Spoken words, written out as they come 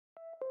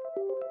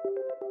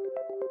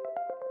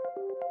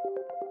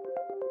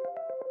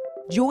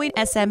Join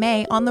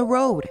SMA on the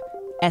road.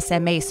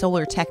 SMA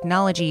Solar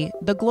Technology,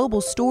 the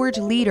global storage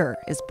leader,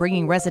 is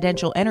bringing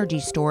residential energy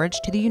storage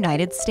to the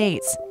United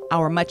States.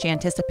 Our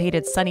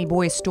much-anticipated Sunny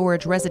Boy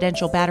Storage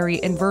residential battery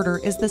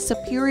inverter is the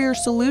superior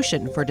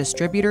solution for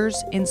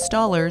distributors,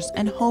 installers,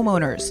 and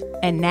homeowners.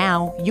 And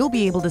now, you'll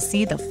be able to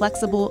see the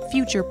flexible,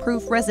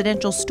 future-proof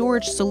residential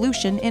storage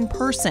solution in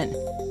person.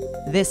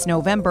 This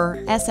November,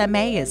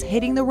 SMA is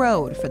hitting the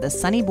road for the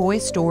Sunny Boy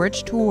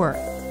Storage Tour.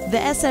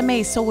 The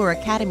SMA Solar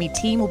Academy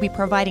team will be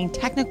providing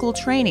technical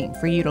training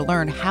for you to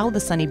learn how the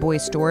Sunny Boy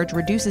Storage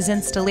reduces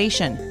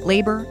installation,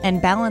 labor,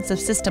 and balance of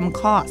system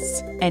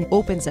costs, and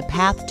opens a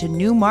path to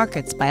new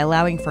markets by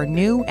allowing for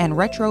new and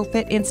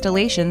retrofit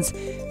installations.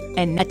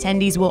 And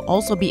attendees will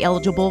also be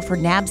eligible for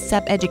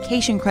NABCEP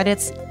education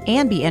credits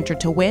and be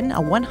entered to win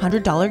a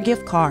 $100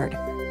 gift card.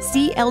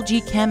 See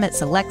LG Chem at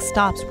select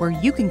stops where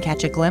you can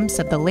catch a glimpse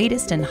of the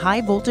latest in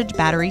high-voltage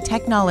battery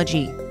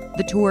technology.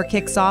 The tour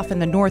kicks off in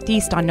the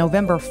Northeast on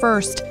November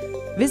 1st.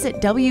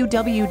 Visit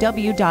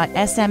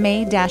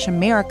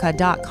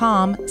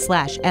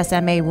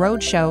www.sma-america.com/SMA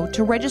Roadshow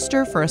to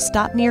register for a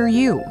stop near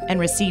you and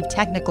receive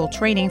technical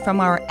training from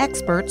our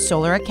expert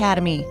Solar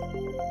Academy.